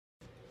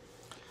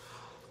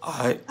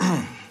Alright,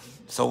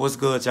 so what's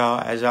good, y'all?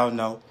 As y'all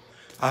know,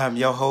 I am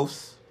your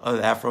host of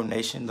the Afro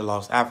Nation, the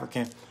Lost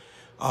African.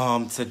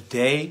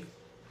 Today,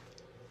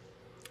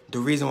 the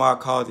reason why I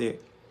called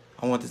it,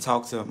 I want to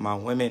talk to my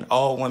women,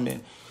 all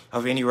women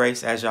of any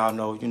race. As y'all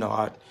know,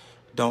 I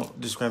don't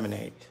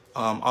discriminate.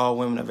 All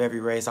women of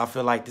every race. I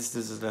feel like this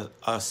is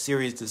a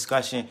serious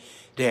discussion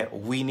that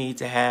we need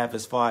to have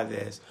as far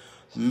as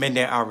men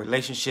in our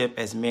relationship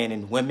as men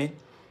and women.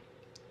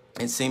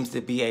 It seems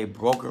to be a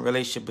broken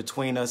relationship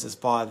between us as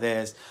far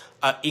as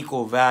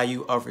equal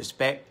value of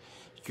respect.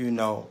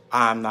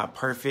 I'm not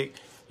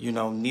perfect.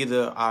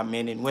 Neither are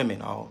men and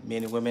women. All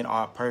men and women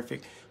are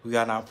perfect. We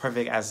are not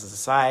perfect as a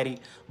society,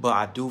 but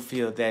I do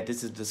feel that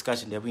this is a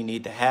discussion that we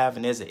need to have,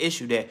 and there's an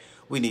issue that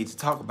we need to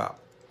talk about.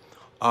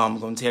 I'm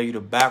going to tell you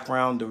the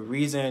background, the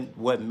reason,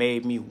 what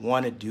made me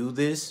want to do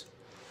this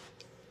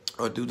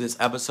or do this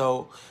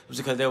episode was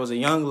because there was a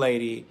young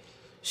lady.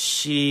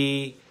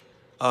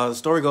 The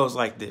story goes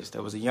like this.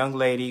 There was a young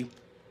lady.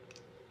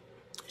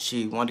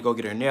 She wanted to go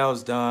get her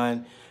nails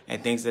done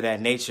and things of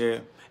that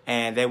nature,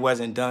 and that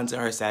wasn't done to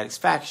her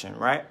satisfaction,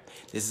 right?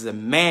 This is a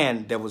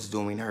man that was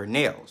doing her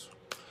nails.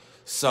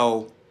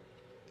 So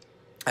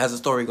as the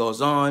story goes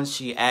on,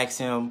 she asked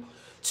him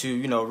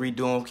to, redo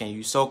them. Can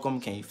you soak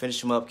them? Can you finish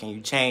them up? Can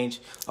you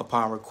change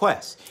upon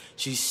request?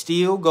 She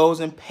still goes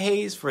and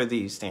pays for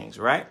these things,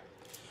 right?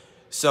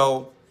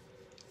 So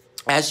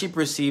as she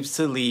proceeds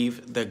to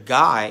leave, the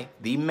guy,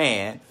 the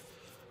man,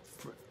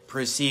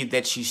 perceived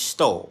that she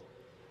stole.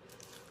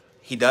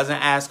 He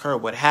doesn't ask her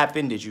what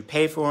happened. Did you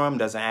pay for him?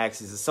 Doesn't ask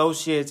his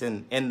associates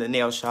in the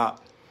nail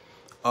shop.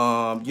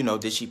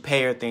 Did she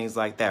pay her? Things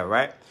like that,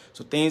 right?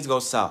 So things go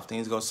south.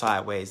 Things go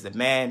sideways. The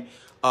man,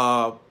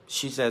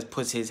 she says,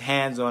 puts his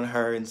hands on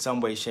her in some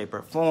way, shape,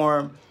 or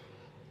form.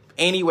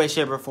 Any way,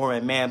 shape, or form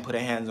a man put a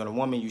hands on a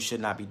woman, you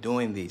should not be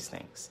doing these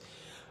things.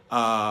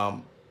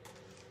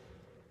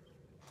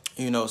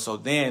 So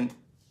then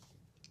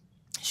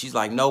she's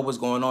like, no, what's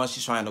going on?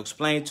 She's trying to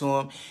explain to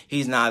him.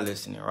 He's not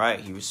listening, right?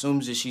 He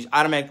assumes that she's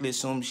automatically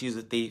assumes she's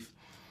a thief.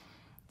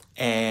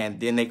 And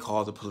then they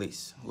call the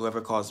police,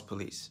 whoever calls the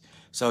police.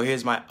 So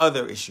here's my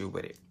other issue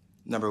with it.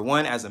 Number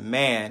one, as a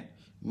man,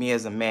 me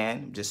as a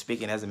man, just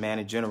speaking as a man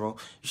in general,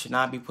 you should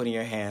not be putting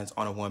your hands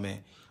on a woman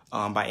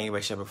by any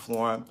way, shape, or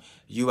form.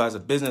 You as a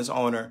business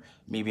owner,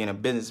 me being a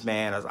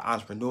businessman, as an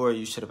entrepreneur,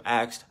 you should have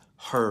asked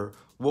her,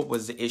 what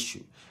was the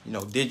issue?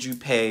 Did you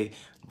pay?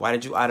 Why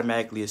did you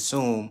automatically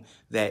assume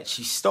that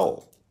she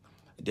stole?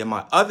 Then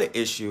my other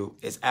issue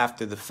is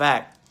after the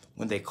fact,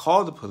 when they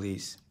call the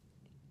police,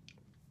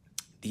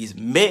 these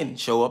men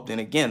show up. Then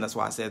again, that's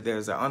why I said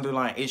there's an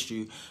underlying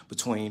issue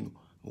between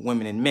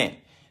women and men.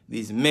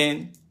 These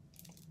men,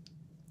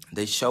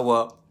 they show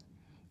up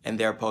and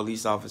they're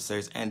police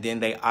officers, and then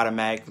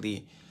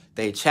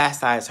they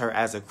chastise her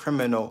as a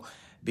criminal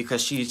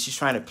because she's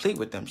trying to plead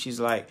with them.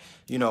 She's like,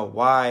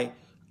 why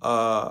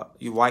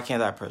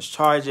can't I press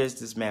charges?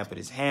 This man put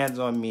his hands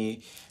on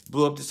me,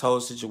 blew up this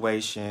whole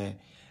situation,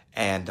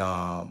 and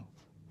and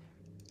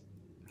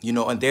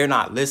they're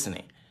not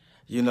listening.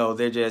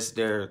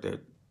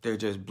 They're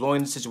just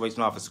blowing the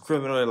situation off as a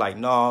criminal. They're like,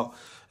 no,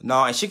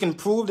 and she can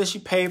prove that she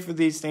paid for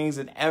these things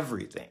and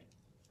everything.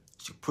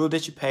 She proved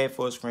that she paid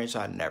for a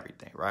screenshot and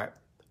everything, right?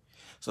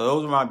 So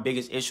those are my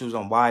biggest issues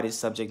on why this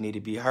subject need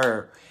to be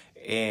heard,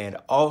 and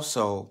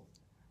also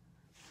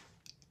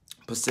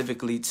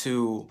specifically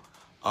to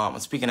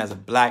speaking as a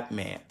black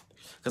man,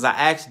 because I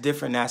asked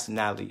different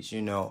nationalities,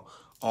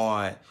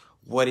 on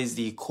what is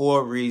the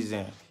core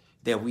reason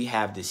that we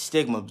have this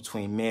stigma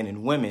between men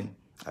and women.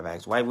 I've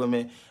asked white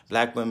women,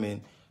 black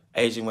women,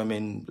 Asian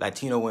women,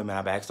 Latino women.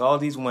 I've asked all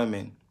these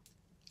women,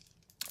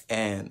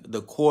 and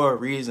the core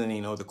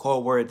reasoning or the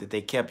core word that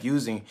they kept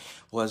using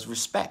was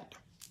respect.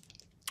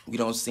 We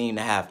don't seem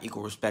to have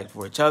equal respect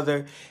for each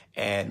other,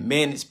 and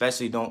men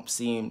especially don't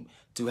seem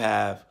to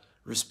have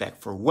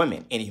respect for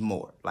women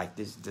anymore. Like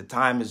the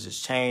time has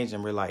just changed,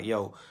 and we're like,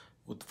 yo,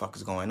 what the fuck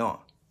is going on?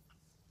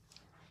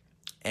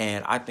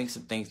 And I think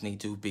some things need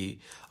to be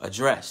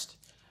addressed.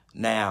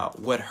 Now,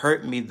 what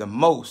hurt me the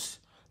most,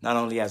 not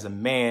only as a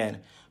man,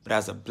 but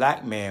as a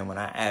black man, when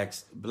I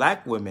asked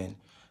black women,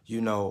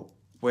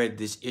 where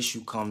this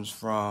issue comes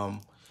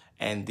from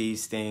and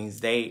these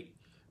things, they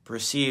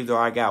perceived, or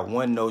I got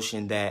one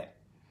notion that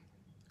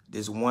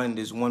this one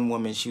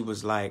woman, she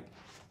was like,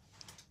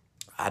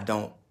 I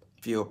don't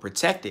feel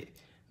protected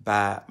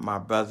by my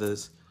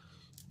brothers,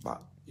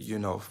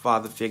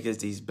 father figures,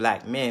 these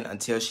black men,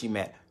 until she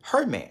met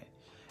her man.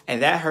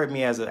 And that hurt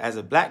me as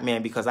a black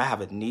man, because I have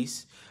a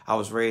niece. I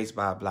was raised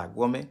by a black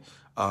woman.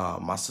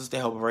 My sister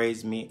helped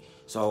raise me.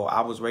 So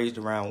I was raised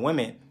around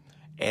women,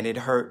 and it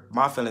hurt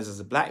my feelings as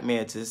a black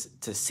man to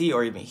see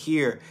or even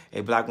hear a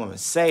black woman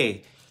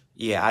say,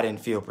 yeah, I didn't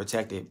feel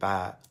protected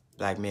by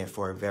black men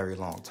for a very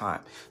long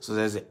time. So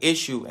there's an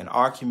issue in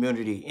our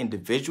community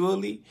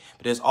individually,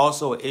 but there's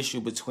also an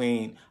issue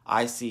between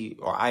I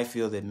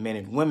feel that men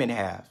and women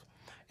have,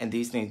 and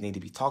these things need to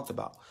be talked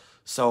about.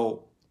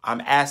 So I'm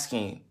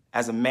asking,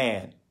 as a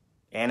man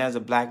and as a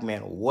black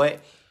man,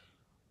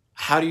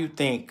 how do you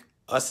think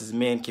us as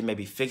men can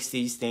maybe fix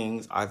these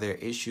things. Are there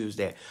issues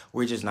that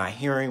we're just not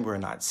hearing, we're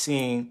not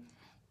seeing?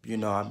 You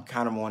know, I'm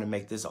kind of want to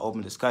make this an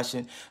open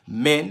discussion.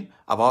 Men,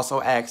 I've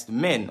also asked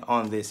men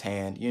on this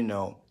hand, you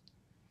know,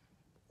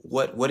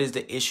 what is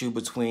the issue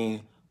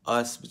between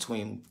us,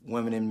 between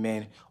women and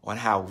men, on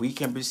how we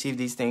can perceive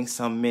these things.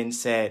 Some men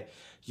said,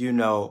 you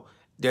know,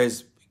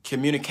 there's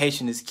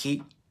communication is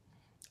key,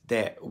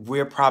 that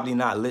we're probably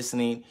not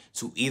listening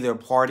to either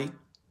party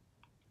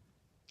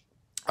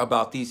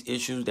about these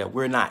issues, that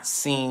we're not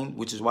seeing,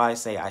 which is why I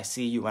say I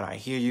see you and I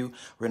hear you.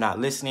 We're not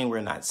listening, we're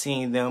not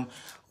seeing them.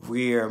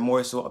 We're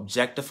more so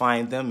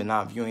objectifying them and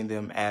not viewing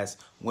them as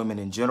women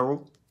in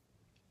general.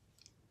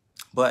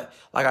 But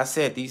like I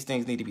said, these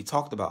things need to be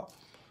talked about.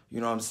 You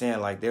know what I'm saying?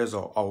 Like, there's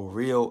a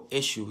real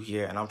issue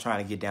here, and I'm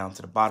trying to get down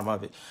to the bottom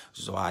of it, which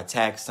is why I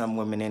tagged some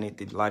women in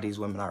it. A lot of these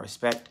women I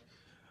respect.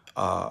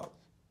 But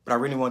I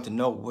really want to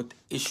know what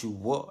the issue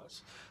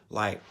was.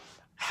 Like,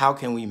 how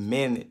can we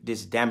mend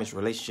this damaged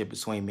relationship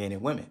between men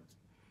and women?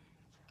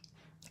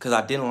 Because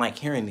I didn't like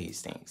hearing these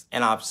things.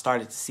 And I've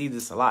started to see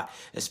this a lot,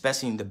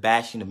 especially in the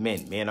bashing of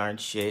men. Men aren't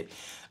shit.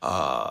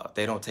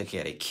 They don't take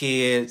care of their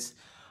kids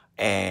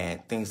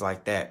and things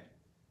like that.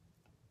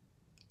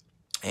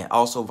 And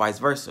also vice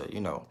versa, you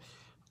know.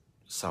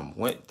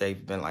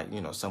 They've been like,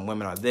 you know, some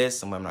women are this,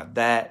 some women are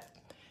that.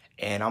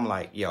 And I'm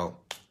like, yo,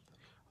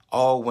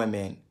 all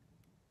women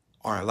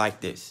aren't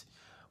like this.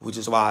 Which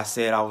is why I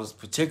said I was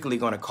particularly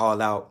going to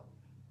call out,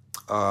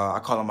 I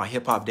call him my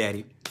hip-hop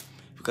daddy,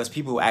 because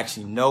people who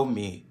actually know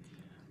me,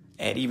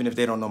 and even if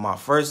they don't know my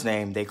first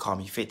name, they call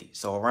me 50.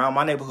 So around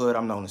my neighborhood,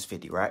 I'm known as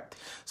 50, right?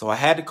 So I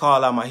had to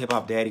call out my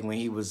hip-hop daddy when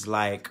he was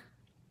like,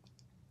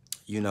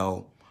 you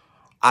know,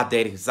 I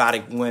date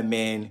exotic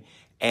women,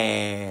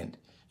 and,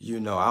 you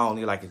know, I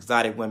only like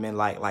exotic women,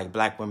 like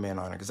black women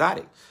aren't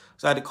exotic.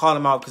 So I had to call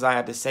him out because I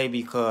had to say,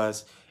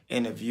 because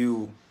in the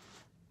view,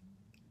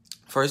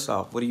 first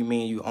off, what do you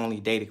mean you only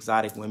date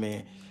exotic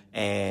women,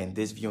 and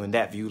this view and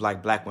that view,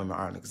 like black women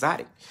aren't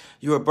exotic?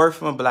 You were birthed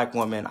from a black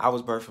woman. I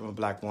was birthed from a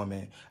black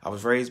woman. I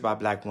was raised by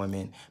black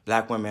women.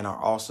 Black women are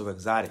also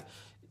exotic.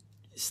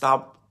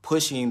 Stop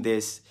pushing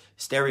this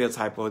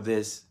stereotype or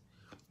this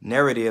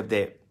narrative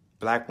that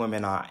black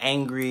women are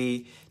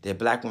angry, that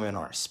black women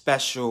are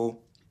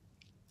special.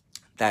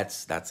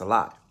 That's a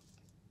lie.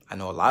 I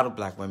know a lot of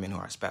black women who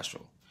are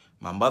special.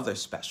 My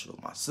mother's special.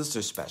 My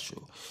sister's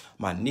special.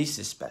 My niece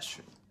is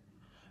special.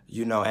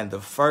 You know, and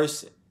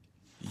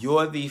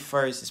you're the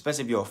first,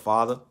 especially if you're a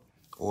father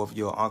or if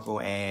you're an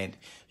uncle and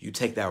you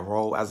take that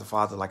role as a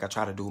father, like I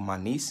try to do with my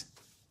niece,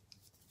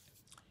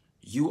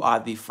 you are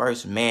the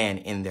first man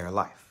in their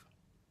life.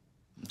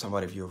 I'm talking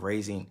about if you're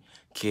raising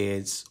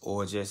kids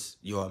or just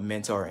you're a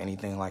mentor or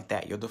anything like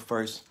that. You're the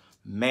first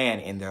man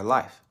in their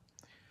life.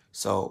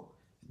 So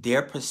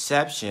their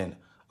perception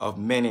of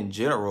men in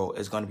general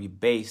is going to be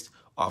based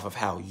off of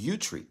how you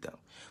treat them,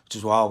 which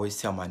is why I always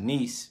tell my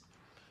niece,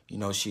 you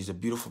know, she's a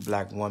beautiful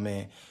black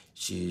woman.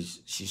 She's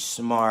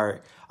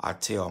smart. I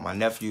tell my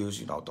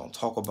nephews, you know, don't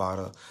talk about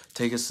her.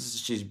 Tell your sister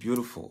she's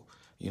beautiful.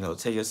 You know,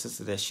 tell your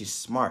sister that she's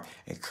smart.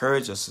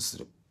 Encourage your sister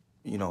to,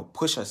 you know,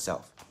 push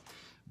herself.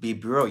 Be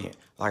brilliant.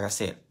 Like I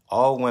said,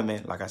 all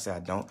women, like I said, I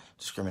don't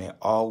discriminate.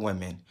 All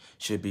women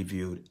should be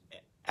viewed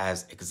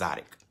as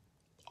exotic.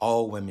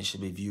 All women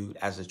should be viewed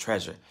as a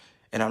treasure.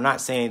 And I'm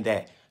not saying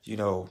that, you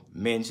know,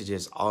 men should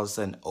just all of a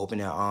sudden open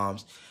their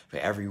arms for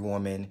every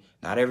woman.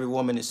 Not every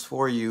woman is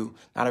for you.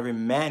 Not every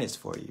man is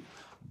for you.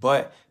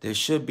 But there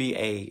should be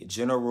a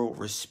general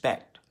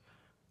respect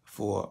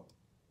for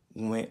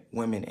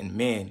women and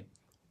men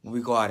when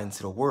we go out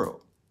into the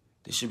world.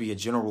 There should be a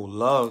general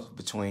love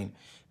between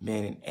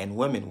men and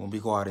women when we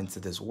go out into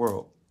this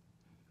world.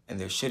 And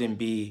there shouldn't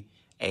be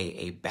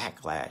a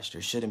backlash.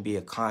 There shouldn't be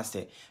a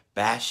constant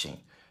bashing.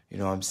 You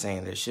know what I'm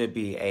saying? There should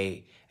be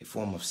a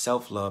form of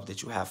self-love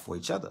that you have for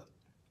each other.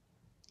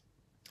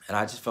 And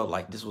I just felt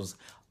like this was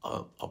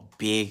a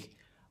big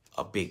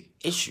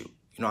issue.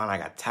 You know, and I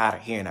got tired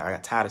of hearing it. I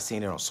got tired of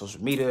seeing it on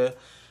social media,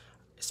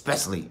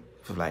 especially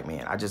for black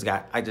men. I just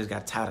got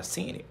tired of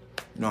seeing it.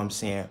 You know what I'm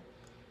saying?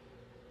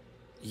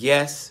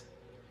 Yes,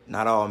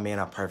 not all men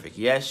are perfect.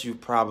 Yes, you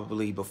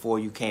probably, before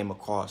you came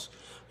across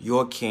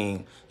your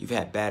king, you've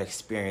had bad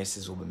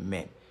experiences with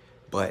men.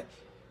 But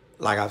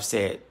like I've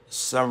said,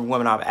 some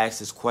women I've asked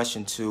this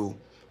question to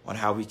on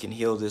how we can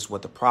heal this,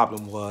 what the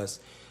problem was.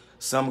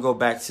 Some go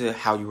back to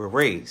how you were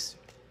raised.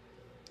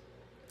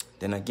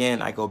 Then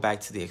again, I go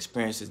back to the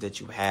experiences that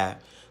you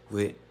have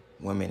with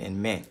women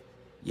and men.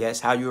 Yes,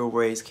 how you were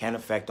raised can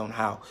affect on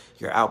how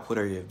your output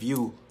or your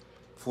view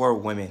for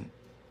women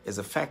is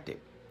affected.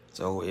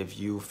 So if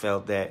you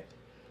felt that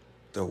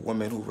the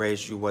woman who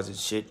raised you wasn't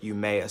shit, you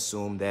may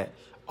assume that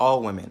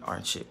all women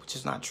aren't shit, which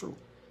is not true.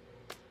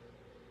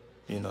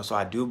 You know, so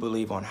I do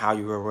believe on how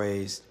you were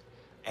raised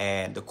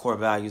and the core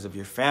values of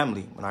your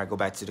family, when I go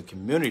back to the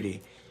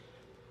community,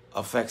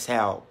 affects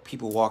how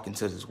people walk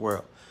into this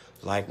world.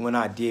 Like when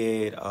I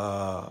did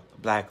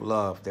Black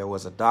Love, there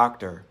was a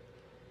doctor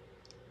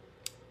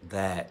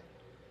that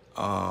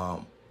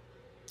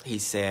he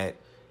said,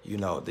 you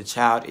know, the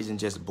child isn't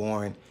just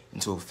born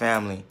into a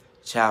family,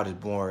 the child is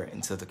born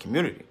into the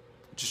community,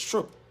 which is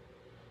true.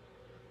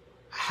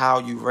 How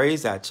you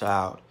raise that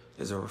child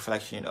is a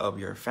reflection of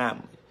your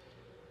family,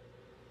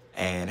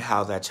 and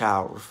how that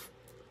child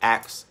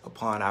acts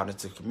upon out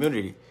into the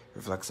community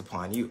reflects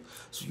upon you.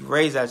 So you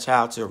raise that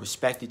child to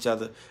respect each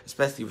other,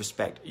 especially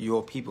respect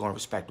your people and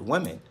respect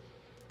women.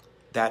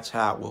 That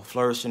child will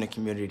flourish in the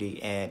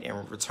community, and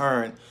in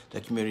return, the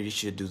community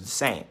should do the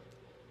same.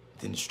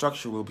 Then the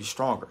structure will be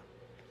stronger.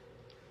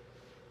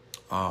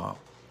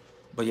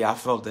 But yeah, I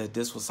felt that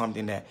this was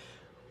something that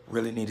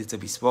really needed to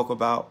be spoke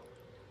about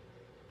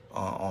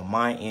on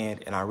my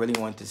end, and I really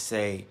want to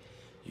say,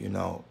 you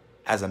know,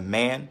 as a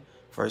man,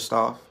 first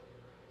off,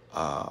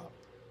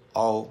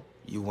 all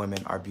you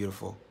women are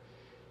beautiful.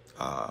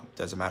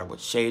 Doesn't matter what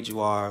shade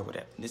you are, what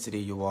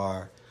ethnicity you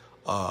are.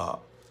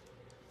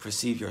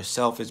 Perceive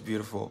yourself as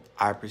beautiful.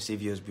 I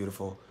perceive you as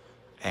beautiful,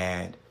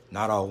 and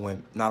not all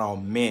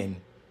men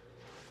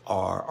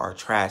are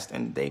trashed,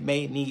 and they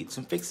may need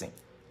some fixing.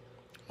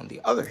 On the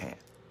other hand,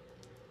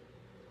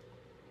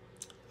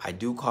 I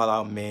do call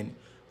out men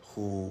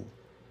who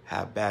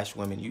have bashed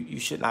women. You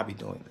should not be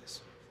doing this.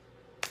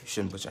 You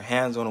shouldn't put your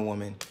hands on a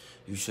woman.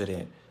 You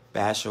shouldn't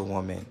bash a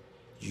woman.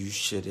 You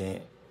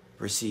shouldn't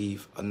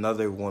perceive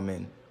another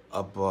woman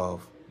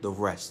above the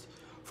rest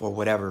for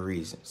whatever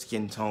reason.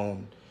 Skin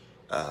tone,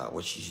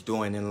 what she's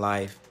doing in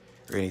life,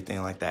 or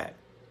anything like that.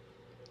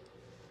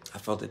 I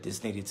felt that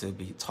this needed to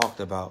be talked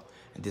about,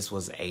 and this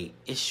was a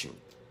issue.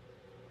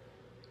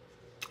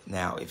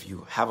 Now, if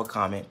you have a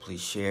comment,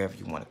 please share. If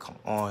you want to come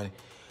on,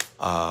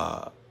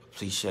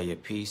 please share your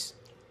piece.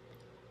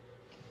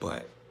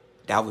 But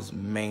that was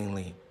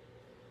mainly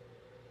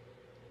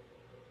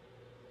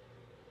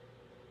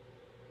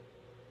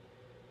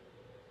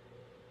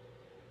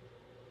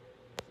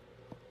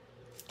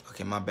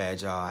okay. My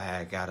bad, y'all. I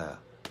had got a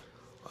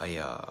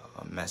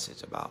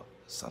message about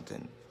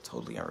something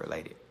totally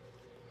unrelated.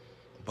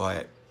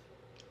 But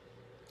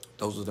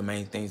those were the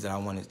main things that I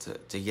wanted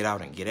to get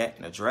out and get at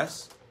and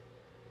address.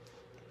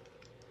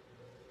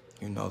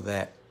 You know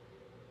that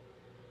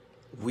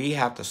we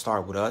have to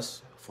start with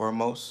us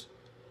foremost.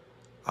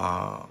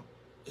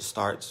 It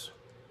starts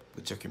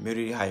with your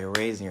community, how you're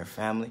raised in your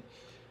family,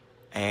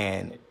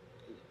 and,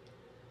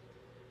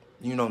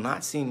 you know,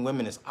 not seeing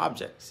women as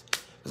objects.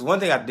 Because one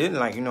thing I didn't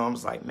like, you know, I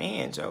was like,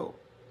 man, Joe,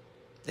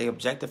 they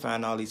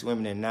objectifying all these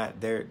women,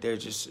 and they're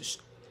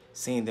just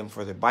seeing them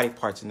for their body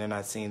parts, and they're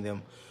not seeing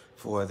them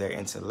for their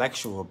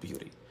intellectual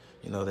beauty.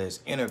 You know, there's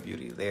inner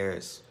beauty.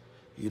 There's,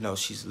 you know,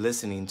 she's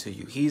listening to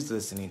you. He's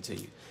listening to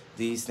you.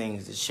 These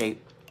things that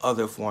shape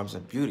other forms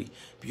of beauty.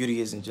 Beauty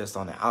isn't just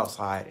on the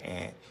outside,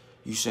 and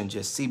you shouldn't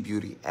just see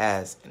beauty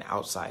as an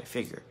outside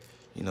figure.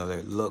 You know,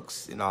 their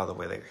looks and all the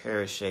way their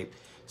hair is shaped,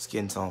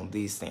 skin tone,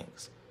 these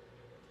things.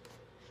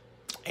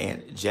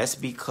 And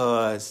just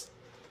because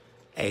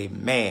a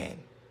man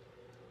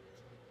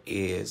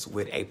is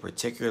with a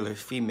particular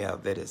female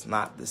that is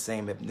not the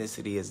same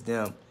ethnicity as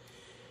them,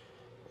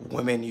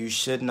 women, you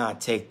should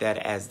not take that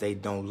as they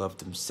don't love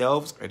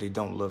themselves or they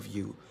don't love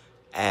you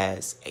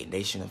as a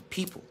nation of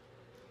people.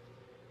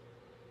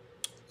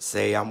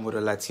 Say I'm with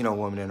a Latino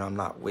woman and I'm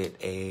not with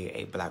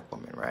a black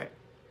woman, right?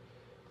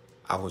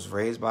 I was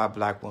raised by a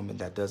black woman.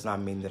 That does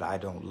not mean that I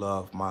don't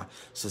love my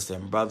sister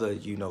and brother.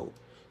 You know,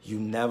 you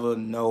never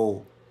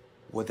know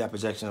what that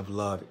projection of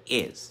love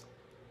is.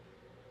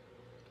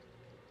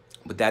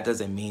 But that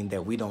doesn't mean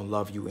that we don't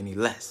love you any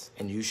less.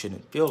 And you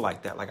shouldn't feel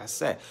like that. Like I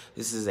said,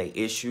 this is an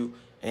issue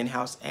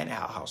in-house and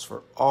out-house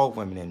for all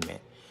women and men.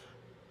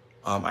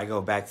 I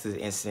go back to the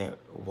incident,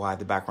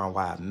 the background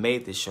why I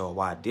made this show,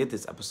 why I did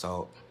this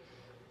episode.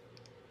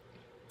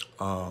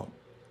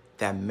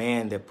 That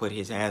man that put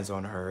his hands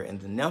on her in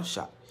the nail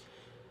shop,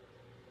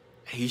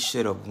 he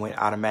should have went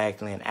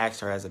automatically and asked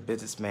her as a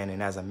businessman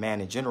and as a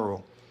man in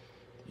general,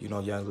 you know,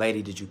 young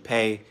lady, did you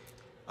pay?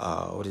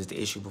 What is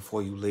the issue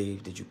before you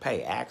leave? Did you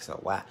pay? Ask her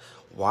why.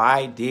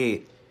 Why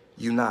did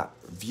you not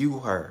view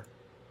her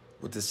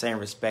with the same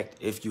respect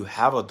if you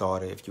have a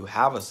daughter, if you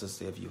have a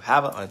sister, if you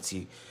have an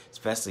auntie,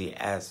 especially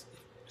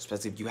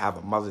if you have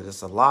a mother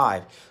that's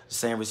alive, the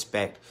same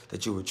respect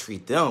that you would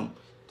treat them,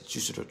 that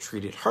you should have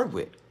treated her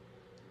with.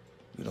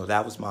 You know,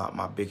 that was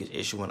my biggest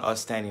issue. And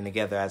us standing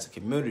together as a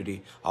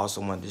community, I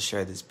also wanted to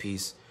share this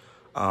piece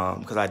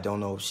because I don't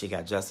know if she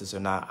got justice or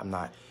not. I'm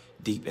not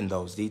deep in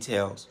those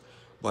details.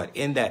 But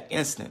in that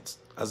instance,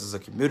 us as a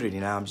community,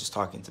 now I'm just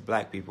talking to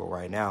black people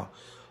right now,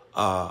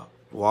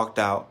 walked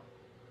out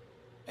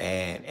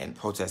and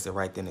protested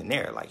right then and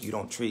there. Like, you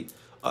don't treat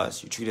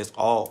us, you treat us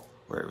all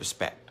with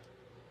respect,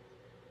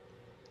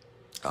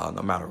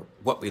 no matter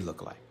what we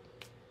look like.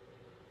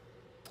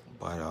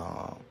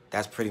 But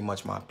that's pretty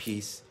much my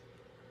piece.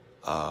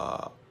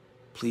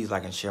 Please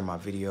like and share my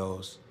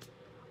videos.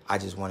 I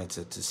just wanted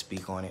to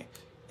speak on it,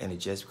 and it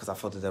just because I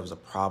felt that there was a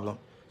problem,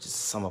 just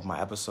to sum up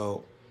my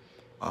episode.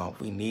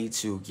 We need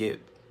to get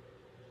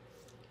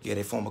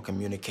a form of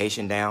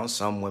communication down.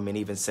 Some women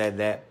even said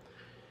that,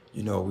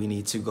 you know, we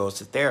need to go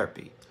to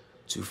therapy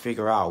to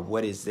figure out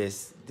what is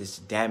this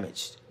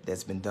damage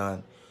that's been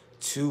done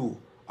to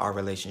our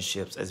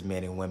relationships as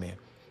men and women.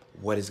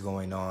 What is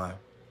going on?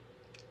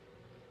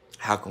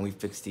 How can we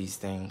fix these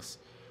things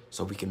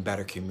so we can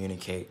better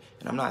communicate?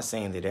 And I'm not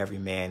saying that every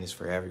man is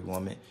for every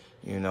woman,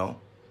 you know,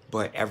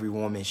 but every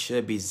woman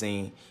should be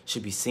seen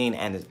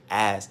as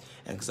an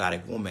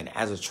exotic woman,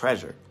 as a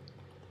treasure.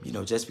 You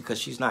know, just because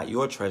she's not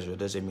your treasure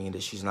doesn't mean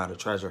that she's not a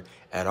treasure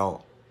at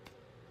all.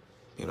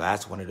 You know,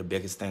 that's one of the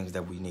biggest things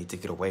that we need to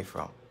get away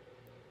from.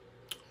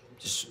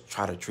 Just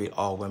try to treat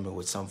all women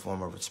with some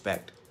form of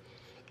respect.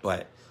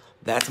 But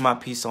that's my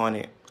piece on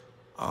it.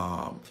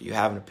 If you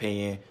have an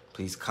opinion,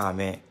 please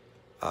comment.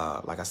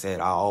 Like I said,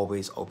 I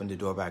always open the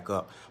door back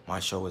up. My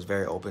show is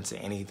very open to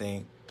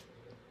anything.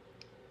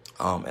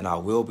 And I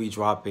will be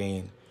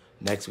dropping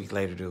next week,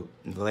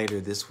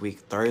 later this week,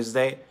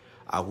 Thursday.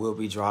 I will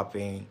be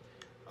dropping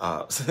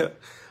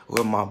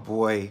with my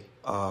boy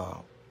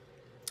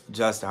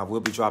Justin. I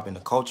will be dropping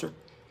The Culture.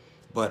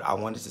 But I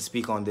wanted to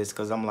speak on this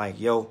because I'm like,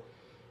 yo,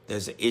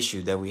 there's an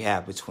issue that we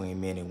have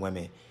between men and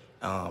women,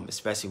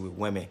 especially with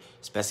women,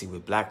 especially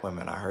with black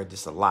women. I heard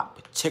this a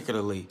lot,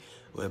 particularly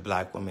with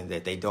black women,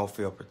 that they don't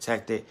feel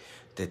protected,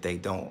 that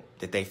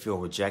they feel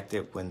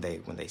rejected when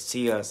they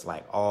see us,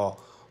 like, oh,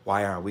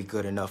 why aren't we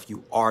good enough?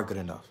 You are good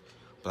enough,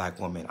 black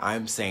woman.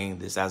 I'm saying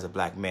this as a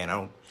black man. I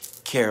don't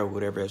care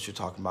whatever else you're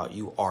talking about.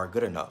 You are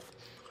good enough.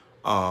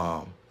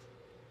 And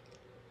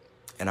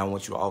I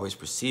want you to always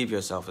perceive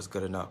yourself as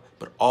good enough.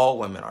 But all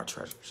women are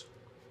treasures.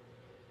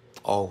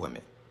 All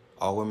women.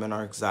 All women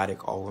are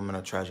exotic. All women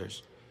are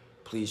treasures.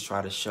 Please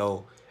try to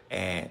show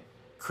and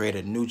create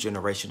a new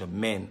generation of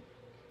men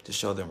to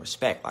show them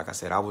respect. Like I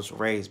said, I was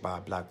raised by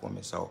a black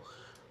woman. So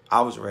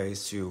I was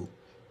raised to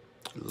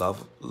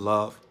love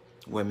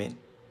women.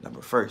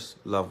 Number first,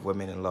 love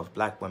women and love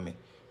black women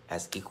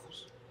as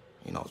equals.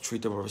 You know,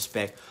 treat them with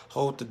respect.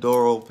 Hold the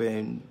door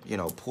open. You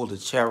know, pull the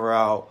chair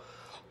out.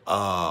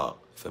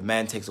 If a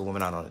man takes a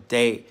woman out on a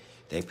date,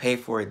 they pay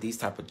for it. These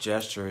type of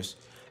gestures,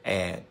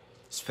 and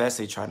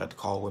especially try not to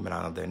call women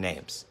out of their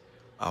names.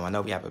 I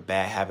know we have a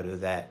bad habit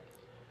of that,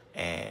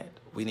 and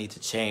we need to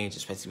change,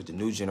 especially with the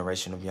new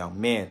generation of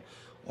young men,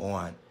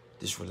 on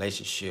this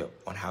relationship,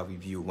 on how we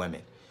view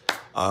women.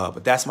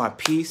 But that's my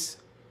piece.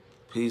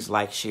 Please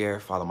like, share,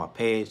 follow my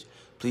page.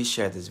 Please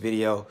share this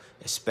video,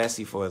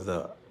 especially for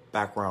the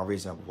background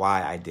reason of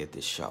why I did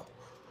this show.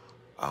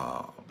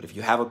 But if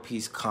you have a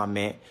piece,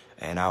 comment,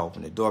 and I'll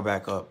open the door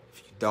back up.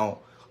 If you don't,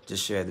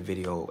 just share the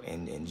video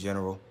in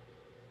general.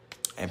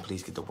 And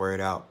please get the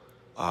word out.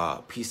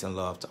 Peace and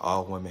love to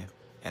all women.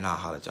 And I'll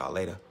holler at y'all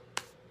later.